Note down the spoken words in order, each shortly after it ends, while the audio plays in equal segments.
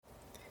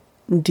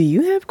Do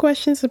you have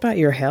questions about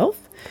your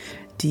health?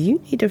 Do you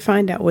need to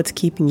find out what's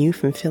keeping you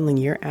from feeling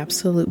your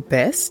absolute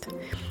best?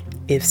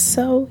 If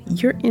so,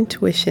 your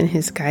intuition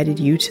has guided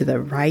you to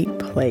the right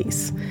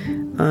place.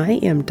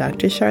 I am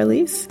Dr.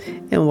 Charlize,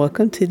 and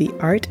welcome to the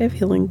Art of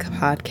Healing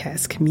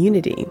podcast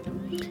community.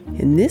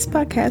 In this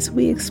podcast,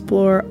 we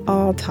explore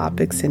all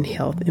topics in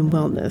health and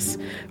wellness,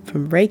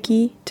 from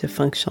Reiki to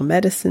functional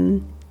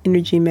medicine,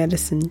 energy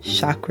medicine,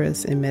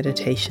 chakras, and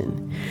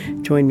meditation.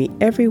 Join me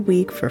every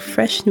week for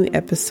fresh new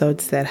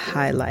episodes that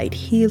highlight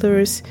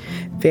healers,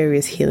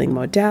 various healing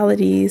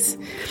modalities,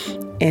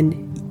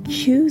 and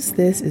use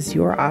this as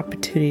your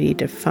opportunity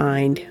to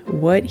find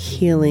what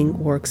healing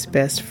works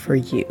best for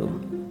you.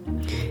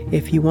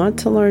 If you want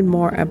to learn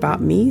more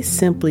about me,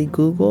 simply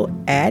Google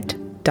at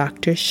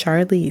Dr.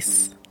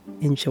 Charlize.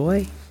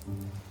 Enjoy.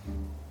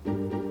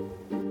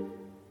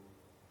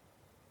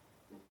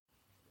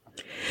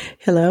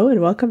 Hello and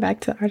welcome back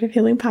to the Art of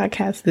Healing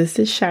podcast. This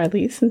is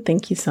Charlize, and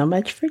thank you so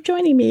much for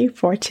joining me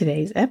for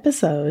today's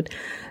episode,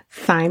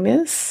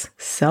 Thymus,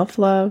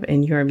 Self-Love,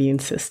 and Your Immune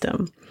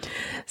System.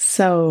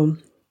 So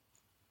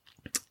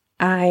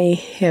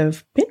I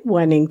have been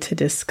wanting to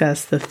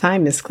discuss the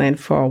thymus gland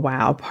for a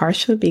while,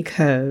 partially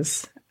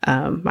because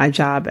my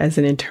job as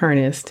an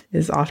internist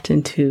is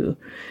often to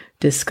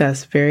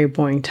discuss very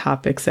boring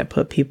topics that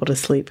put people to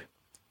sleep.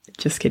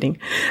 Just kidding.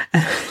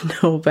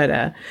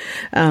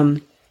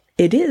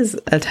 It is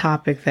a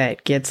topic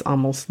that gets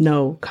almost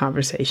no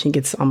conversation,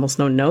 gets almost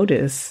no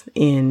notice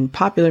in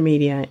popular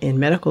media, in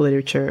medical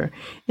literature,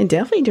 and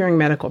definitely during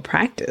medical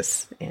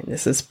practice. And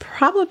this is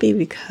probably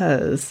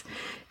because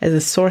as a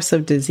source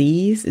of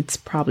disease, it's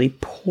probably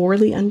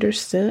poorly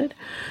understood.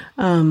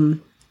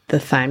 The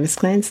thymus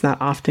gland is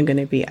not often going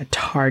to be a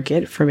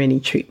target for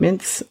many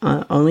treatments,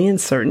 only in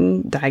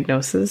certain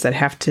diagnoses that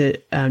have to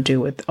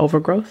do with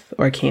overgrowth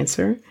or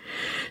cancer.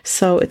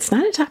 So it's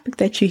not a topic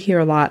that you hear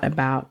a lot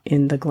about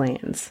in the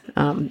glands.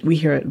 We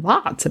hear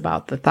lots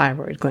about the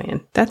thyroid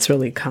gland. That's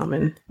really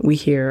common. We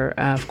hear,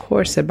 of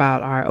course,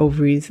 about our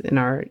ovaries and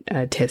our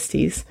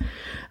testes.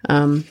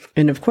 And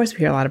of course, we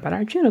hear a lot about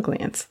our adrenal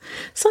glands.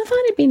 So I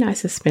thought it'd be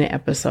nice to spend an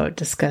episode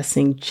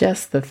discussing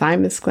just the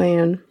thymus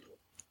gland,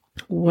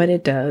 what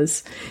it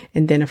does.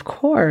 And then, of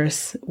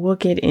course, we'll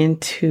get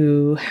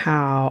into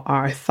how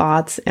our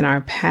thoughts and our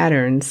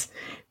patterns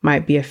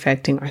might be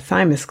affecting our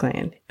thymus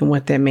gland and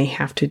what that may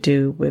have to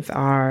do with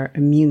our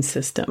immune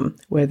system,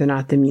 whether or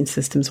not the immune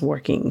system's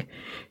working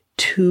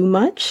too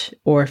much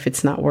or if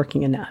it's not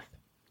working enough.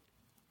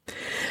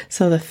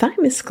 So the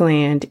thymus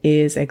gland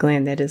is a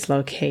gland that is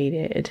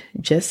located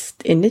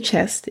just in the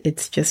chest.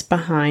 It's just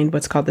behind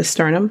what's called the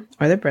sternum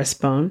or the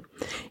breastbone.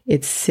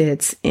 It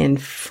sits in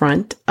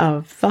front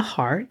of the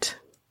heart,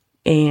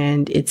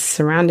 and it's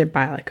surrounded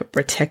by like a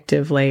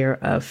protective layer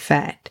of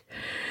fat.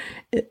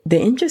 The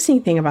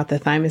interesting thing about the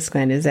thymus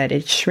gland is that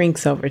it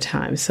shrinks over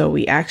time. So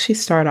we actually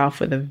start off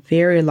with a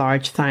very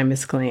large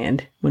thymus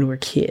gland when we're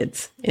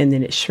kids, and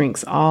then it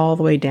shrinks all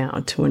the way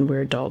down to when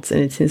we're adults, and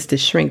it tends to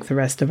shrink the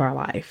rest of our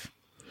life.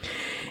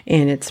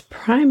 And its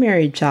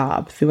primary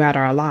job throughout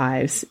our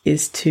lives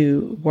is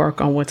to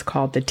work on what's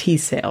called the T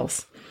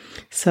cells.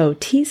 So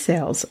T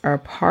cells are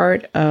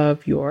part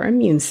of your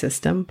immune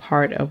system,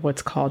 part of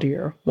what's called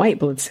your white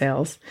blood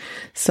cells.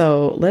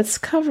 So let's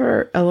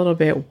cover a little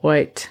bit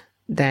what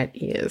that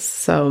is.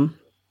 So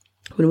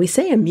when we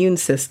say immune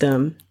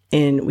system,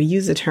 and we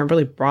use the term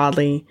really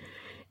broadly,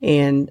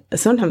 and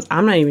sometimes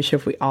I'm not even sure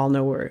if we all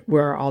know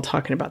we're all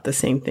talking about the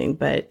same thing,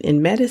 but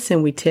in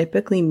medicine, we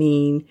typically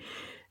mean,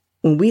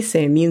 when we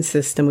say immune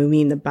system, we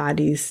mean the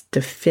body's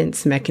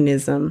defense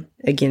mechanism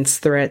against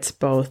threats,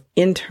 both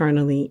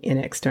internally and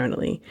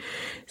externally.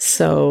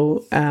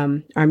 So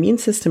our immune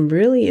system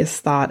really is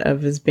thought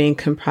of as being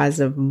comprised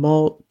of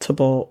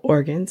multiple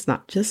organs,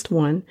 not just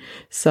one.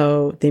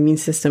 So the immune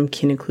system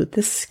can include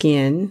the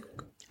skin.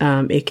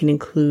 It can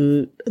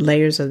include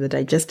layers of the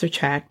digestive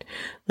tract,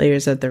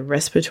 layers of the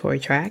respiratory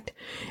tract,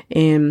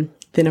 and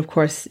then, of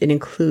course, it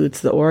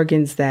includes the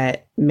organs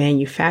that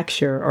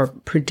manufacture or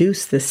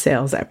produce the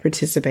cells that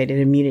participate in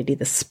immunity,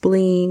 the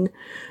spleen,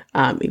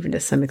 even to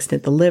some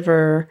extent the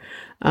liver,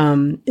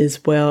 as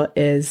well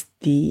as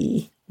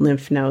the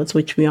lymph nodes,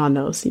 which we all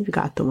know. So you've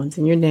got the ones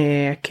in your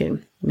neck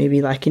and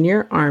maybe like in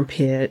your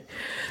armpit.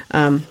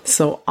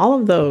 So all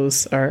of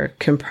those are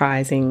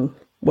comprising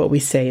what we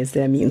say is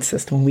the immune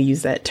system when we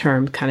use that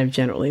term kind of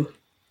generally.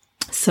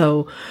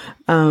 So,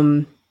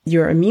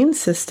 your immune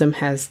system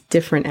has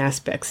different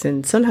aspects.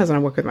 And sometimes when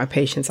I work with my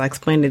patients, I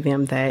explain to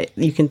them that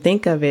you can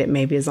think of it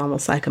maybe as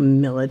almost like a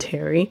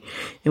military,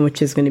 in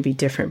which is going to be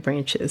different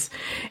branches.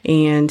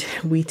 And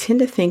we tend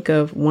to think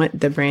of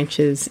the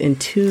branches in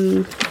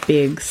two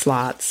big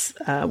slots,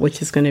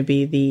 which is going to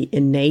be the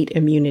innate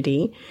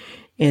immunity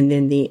and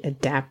then the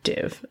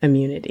adaptive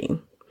immunity.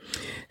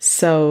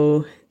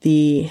 So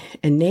the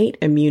innate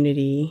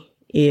immunity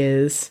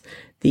is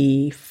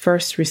the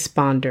first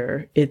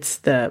responder. It's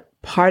the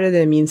part of the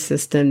immune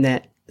system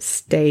that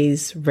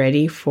stays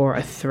ready for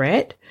a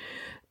threat,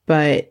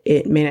 but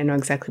it may not know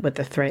exactly what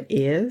the threat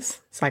is.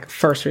 It's like a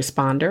first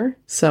responder.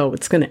 So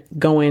it's going to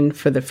go in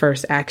for the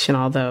first action,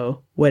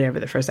 although whatever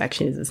the first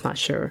action is, it's not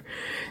sure.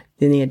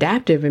 Then the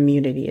adaptive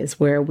immunity is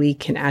where we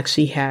can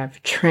actually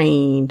have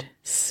trained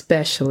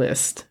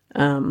specialist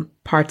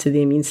parts of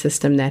the immune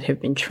system that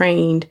have been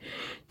trained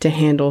to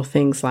handle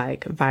things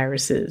like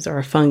viruses or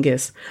a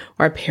fungus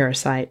or a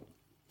parasite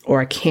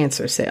or a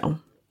cancer cell.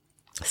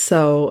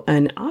 So,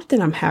 and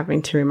often I'm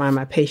having to remind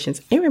my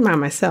patients and remind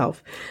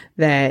myself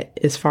that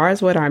as far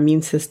as what our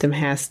immune system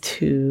has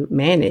to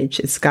manage,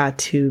 it's got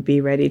to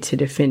be ready to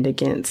defend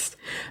against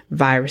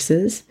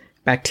viruses,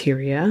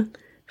 bacteria,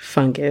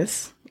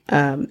 fungus.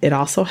 It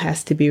also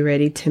has to be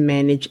ready to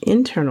manage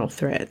internal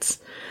threats.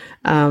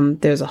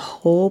 There's a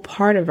whole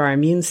part of our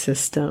immune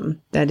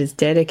system that is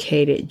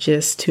dedicated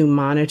just to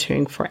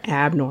monitoring for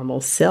abnormal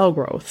cell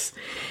growths.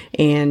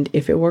 And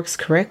if it works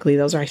correctly,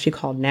 those are actually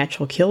called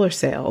natural killer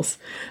cells.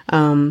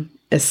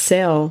 A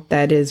cell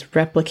that is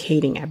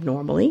replicating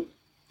abnormally.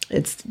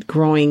 It's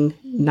growing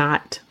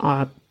not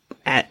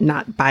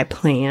by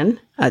plan.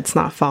 It's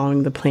not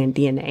following the planned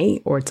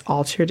DNA, or it's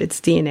altered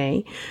its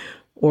DNA,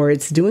 or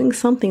it's doing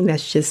something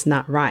that's just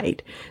not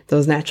right.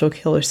 Those natural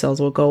killer cells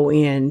will go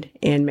in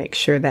and make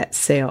sure that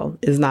cell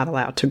is not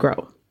allowed to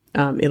grow.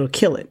 It'll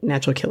kill it,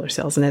 natural killer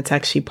cells. And that's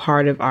actually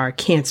part of our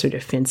cancer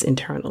defense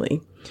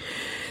internally.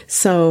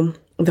 So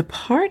the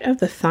part of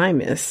the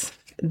thymus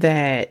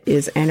that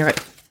is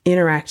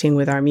interacting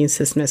with our immune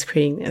system is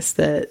creating this.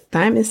 The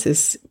thymus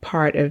is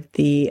part of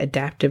the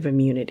adaptive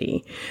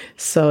immunity.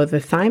 So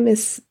the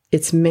thymus,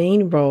 its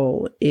main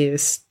role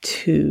is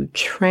to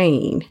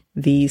train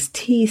these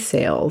T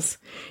cells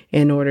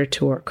in order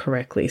to work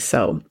correctly.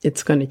 So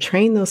it's going to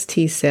train those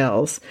T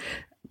cells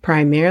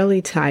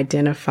primarily to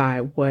identify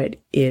what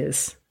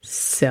is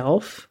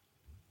self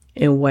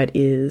and what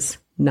is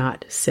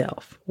not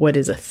self, what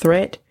is a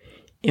threat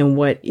and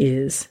what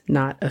is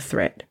not a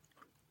threat.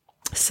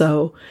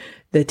 So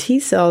the T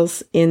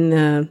cells in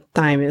the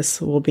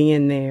thymus will be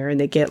in there, and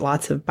they get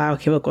lots of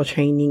biochemical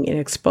training and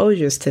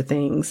exposures to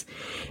things.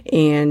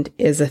 And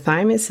as the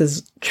thymus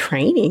is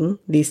training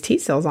these T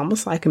cells,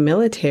 almost like a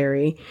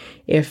military,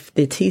 if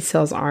the T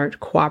cells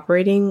aren't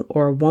cooperating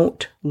or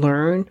won't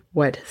learn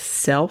what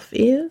self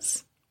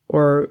is,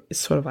 or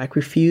sort of like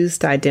refuse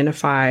to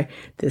identify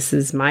this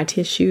is my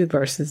tissue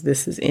versus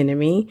this is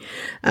enemy,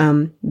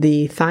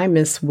 the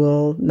thymus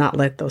will not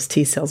let those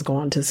T cells go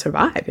on to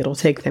survive. It'll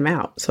take them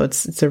out. So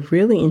it's a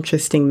really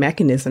interesting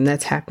mechanism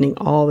that's happening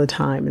all the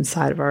time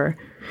inside of our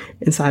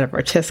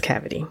chest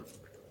cavity.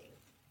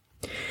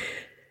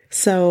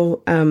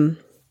 So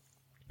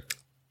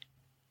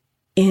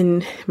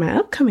in my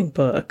upcoming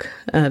book,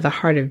 The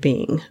Heart of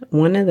Being,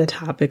 one of the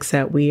topics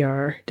that we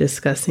are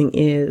discussing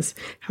is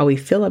how we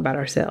feel about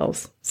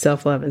ourselves,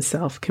 self-love and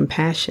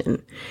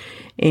self-compassion.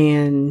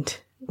 And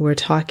we're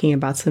talking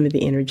about some of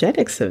the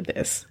energetics of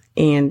this.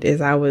 And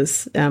as I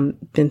was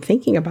been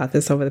thinking about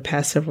this over the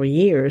past several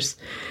years,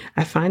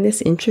 I find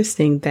this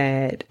interesting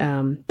that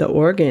the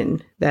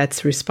organ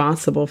that's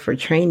responsible for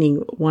training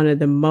one of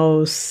the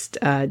most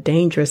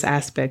dangerous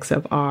aspects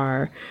of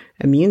our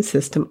immune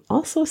system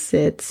also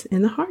sits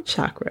in the heart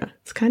chakra.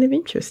 It's kind of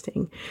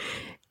interesting.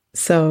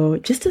 So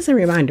just as a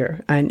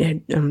reminder,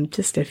 and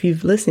just if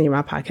you've listened to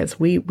my podcast,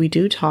 we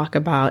do talk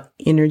about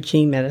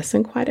energy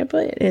medicine quite a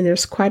bit, and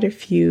there's quite a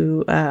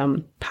few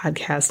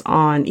podcasts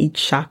on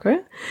each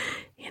chakra,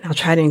 and I'll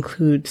try to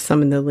include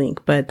some in the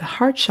link. But the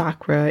heart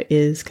chakra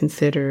is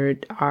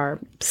considered our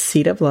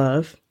seat of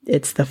love.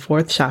 It's the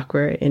fourth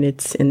chakra, and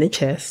it's in the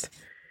chest.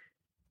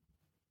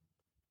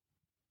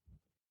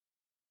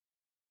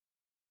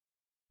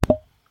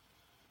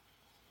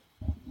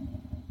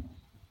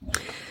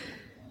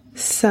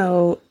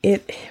 So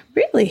it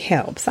really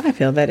helps. I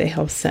feel that it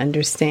helps to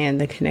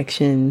understand the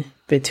connection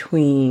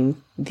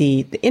between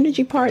the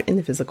energy part and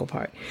the physical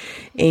part.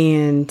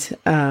 And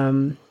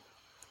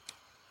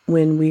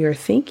when we are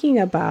thinking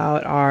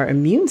about our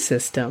immune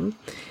system,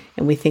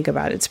 and we think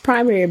about its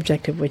primary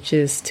objective, which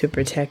is to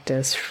protect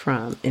us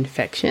from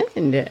infection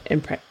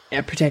and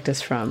protect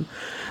us from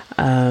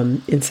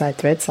inside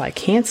threats like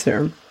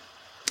cancer.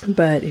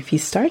 But if you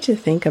start to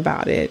think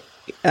about it,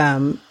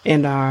 and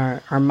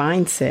our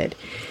mindset,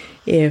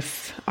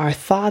 if our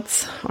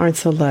thoughts aren't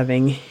so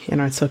loving and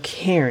aren't so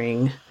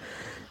caring,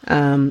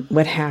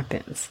 what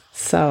happens?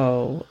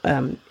 So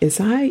as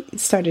I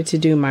started to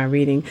do my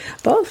reading,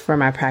 both for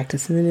my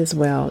practice and then as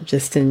well,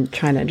 just in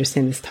trying to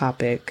understand this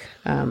topic,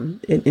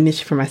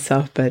 initially for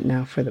myself, but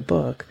now for the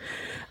book,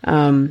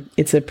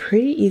 it's a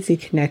pretty easy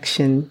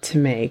connection to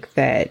make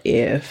that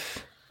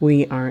if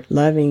we aren't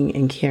loving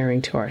and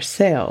caring to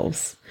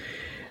ourselves,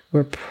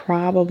 we're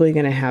probably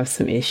going to have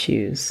some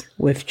issues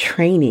with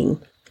training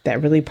that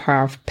really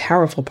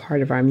powerful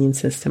part of our immune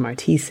system, our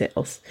T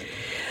cells.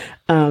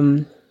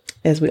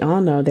 As we all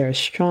know, there are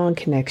strong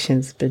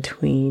connections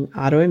between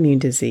autoimmune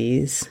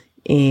disease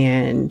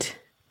and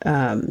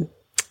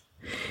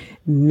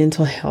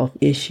mental health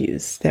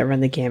issues that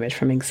run the gamut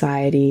from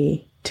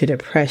anxiety to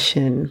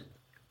depression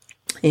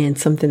And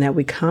something that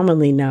we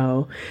commonly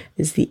know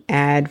is the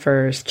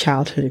adverse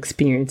childhood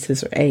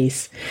experiences, or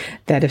ACE,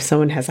 that if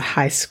someone has a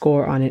high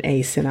score on an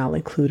ACE, and I'll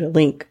include a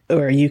link,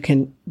 or you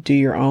can do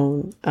your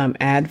own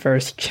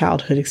adverse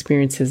childhood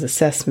experiences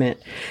assessment,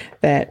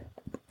 that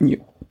your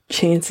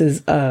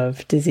chances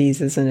of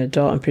disease as an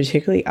adult, and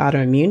particularly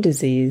autoimmune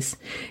disease,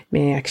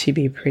 may actually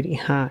be pretty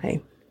high.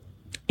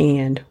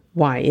 And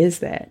why is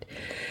that?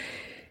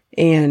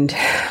 And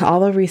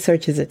although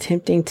research is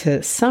attempting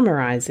to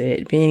summarize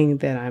it, being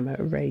that I'm a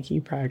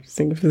Reiki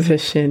practicing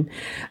physician,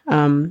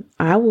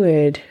 I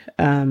would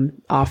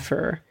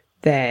offer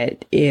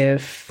that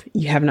if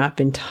you have not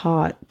been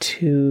taught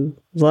to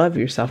love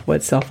yourself,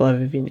 what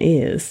self-love even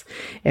is,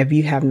 if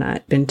you have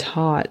not been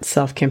taught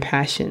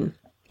self-compassion,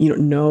 you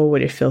don't know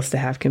what it feels to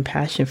have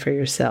compassion for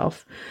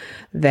yourself,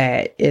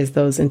 that as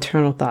those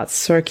internal thoughts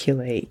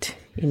circulate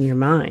in your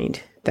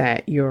mind,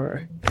 that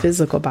your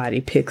physical body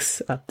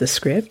picks up the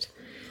script,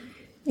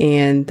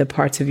 and the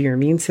parts of your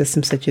immune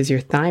system, such as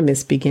your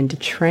thymus, begin to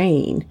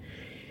train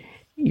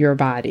your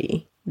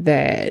body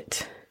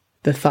that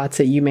the thoughts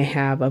that you may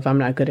have of, I'm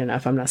not good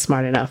enough, I'm not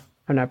smart enough,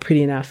 I'm not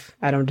pretty enough,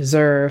 I don't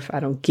deserve,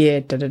 I don't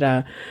get,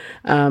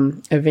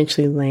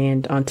 eventually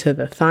land onto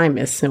the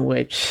thymus, in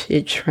which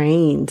it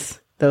trains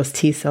those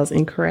T cells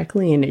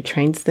incorrectly, and it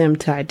trains them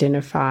to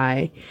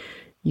identify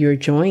your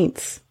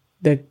joints,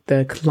 the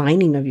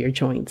lining of your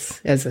joints,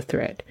 as a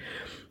threat.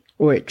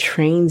 Or it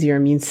trains your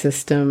immune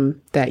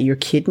system that your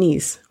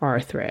kidneys are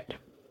a threat.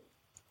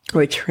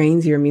 Or it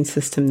trains your immune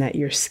system that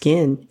your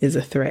skin is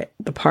a threat.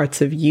 The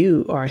parts of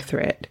you are a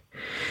threat.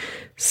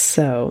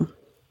 So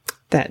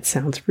that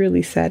sounds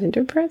really sad and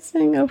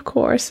depressing, of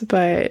course,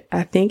 but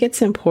I think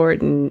it's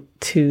important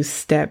to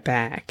step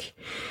back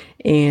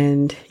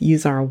and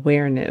use our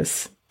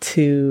awareness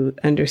to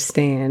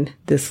understand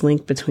this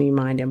link between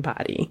mind and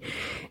body.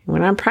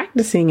 When I'm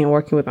practicing and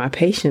working with my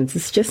patients,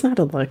 it's just not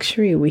a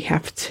luxury. We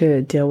have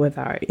to deal with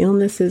our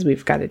illnesses.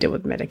 We've got to deal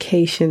with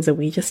medications, and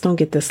we just don't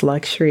get this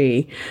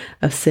luxury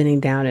of sitting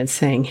down and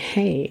saying,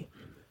 hey,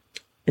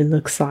 it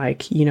looks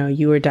like,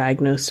 you were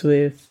diagnosed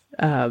with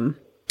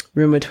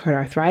rheumatoid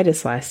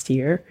arthritis last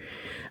year.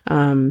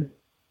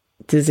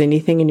 Does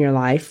anything in your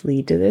life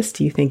lead to this?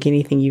 Do you think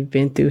anything you've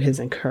been through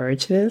has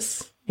encouraged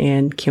this?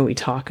 And can we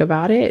talk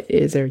about it?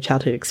 Is there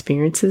childhood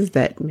experiences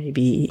that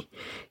maybe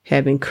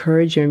have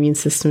encouraged your immune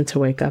system to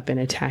wake up and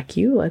attack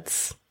you?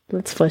 Let's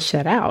flesh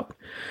that out.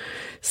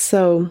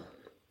 So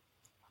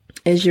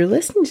as you're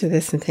listening to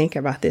this and think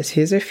about this,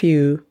 here's a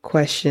few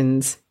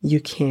questions you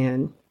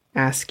can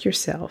ask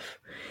yourself.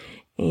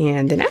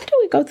 And then after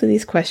we go through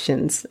these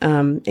questions,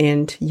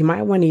 and you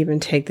might want to even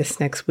take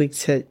this next week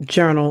to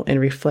journal and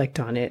reflect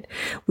on it,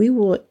 we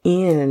will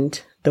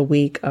end the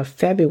week of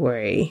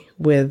February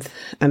with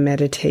a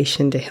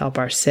meditation to help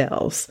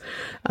ourselves.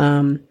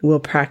 We'll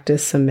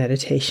practice some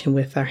meditation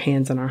with our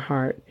hands on our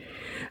heart.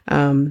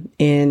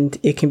 And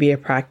it can be a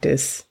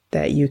practice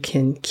that you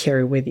can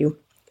carry with you.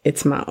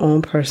 It's my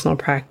own personal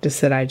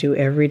practice that I do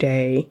every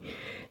day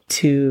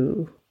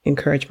to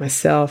encourage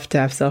myself to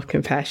have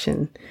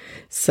self-compassion.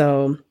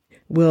 So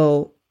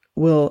we'll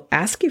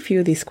ask you a few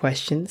of these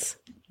questions.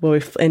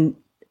 And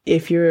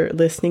if you're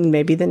listening,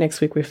 maybe the next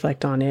week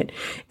reflect on it.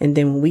 And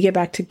then when we get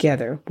back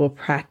together, we'll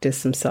practice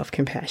some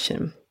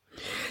self-compassion.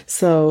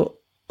 So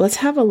let's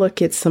have a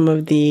look at some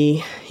of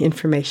the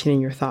information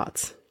in your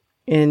thoughts.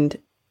 And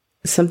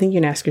something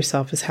you can ask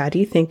yourself is, how do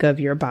you think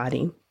of your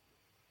body?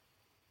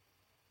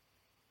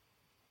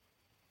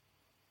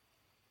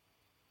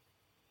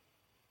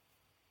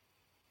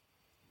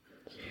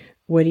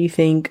 What do you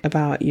think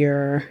about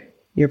your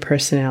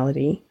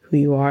personality, who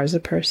you are as a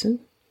person?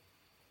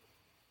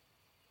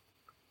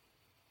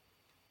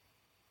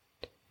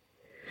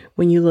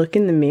 When you look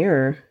in the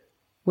mirror,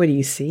 what do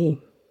you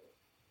see?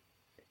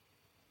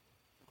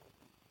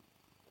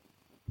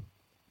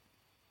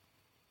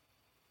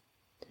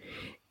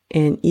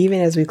 And even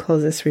as we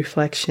close this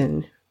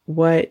reflection,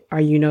 what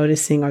are you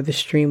noticing are the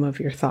stream of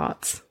your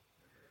thoughts?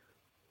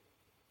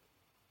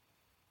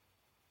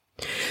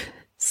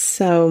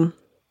 So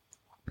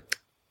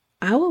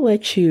I will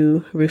let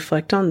you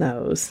reflect on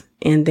those.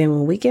 And then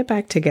when we get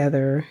back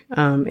together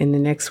in the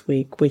next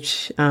week,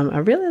 which I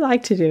really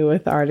like to do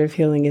with the Art of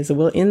Healing, is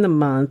we'll end the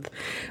month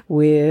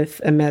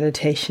with a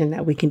meditation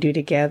that we can do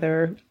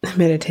together, a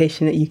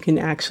meditation that you can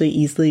actually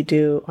easily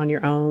do on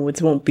your own,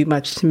 which won't be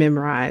much to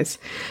memorize,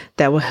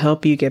 that will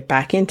help you get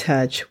back in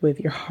touch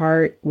with your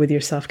heart, with your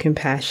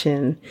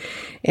self-compassion,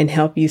 and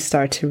help you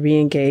start to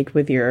re-engage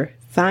with your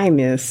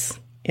thymus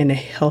in a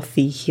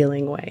healthy,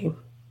 healing way.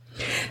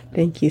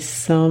 Thank you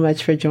so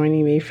much for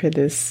joining me for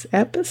this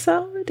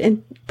episode,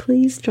 and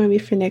please join me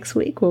for next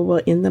week, where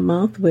we'll end the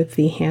month with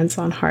the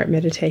hands-on heart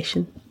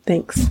meditation.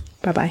 Thanks.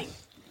 Bye-bye.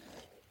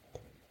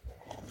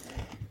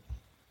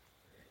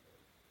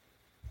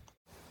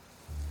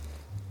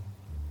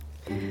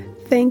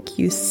 Thank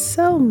you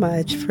so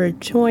much for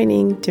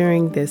joining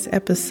during this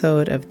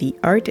episode of the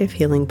Art of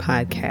Healing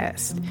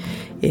podcast.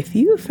 If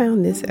you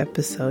found this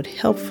episode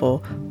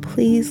helpful,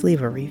 please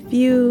leave a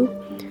review.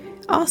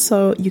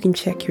 Also, you can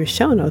check your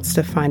show notes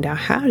to find out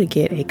how to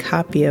get a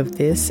copy of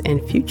this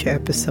and future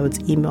episodes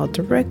emailed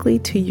directly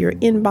to your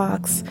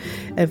inbox,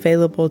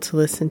 available to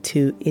listen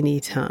to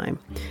anytime.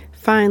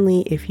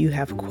 Finally, if you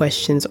have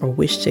questions or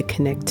wish to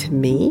connect to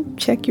me,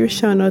 check your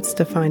show notes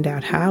to find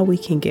out how we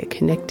can get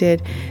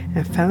connected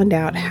and find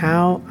out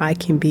how I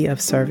can be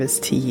of service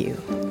to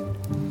you.